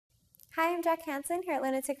Hi, I'm Jack Hansen here at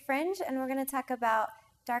Lunatic Fringe, and we're going to talk about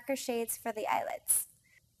darker shades for the eyelids.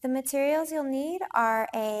 The materials you'll need are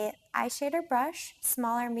a eyeshadow brush,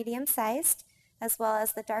 small or medium sized, as well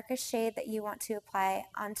as the darkest shade that you want to apply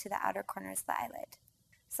onto the outer corners of the eyelid.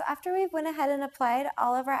 So after we've went ahead and applied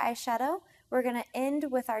all of our eyeshadow, we're going to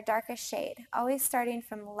end with our darkest shade, always starting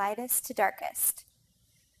from lightest to darkest.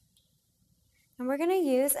 And we're going to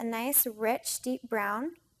use a nice rich deep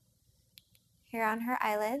brown here on her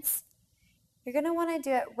eyelids. You're going to want to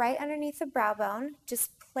do it right underneath the brow bone.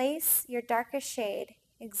 Just place your darkest shade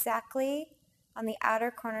exactly on the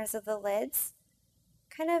outer corners of the lids,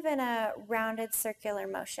 kind of in a rounded circular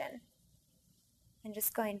motion. And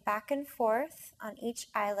just going back and forth on each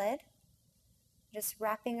eyelid, just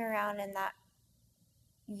wrapping around in that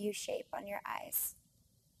U shape on your eyes.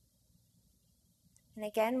 And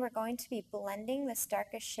again, we're going to be blending this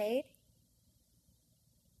darkest shade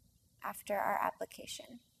after our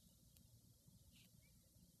application.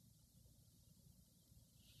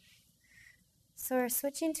 So we're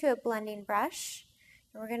switching to a blending brush,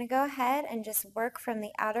 and we're going to go ahead and just work from the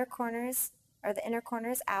outer corners or the inner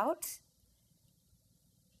corners out.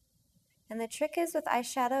 And the trick is with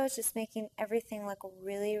eyeshadow is just making everything look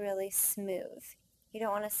really, really smooth. You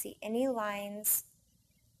don't want to see any lines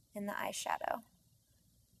in the eyeshadow.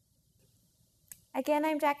 Again,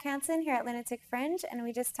 I'm Jack Hansen here at Lunatic Fringe, and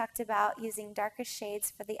we just talked about using darkest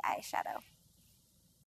shades for the eyeshadow.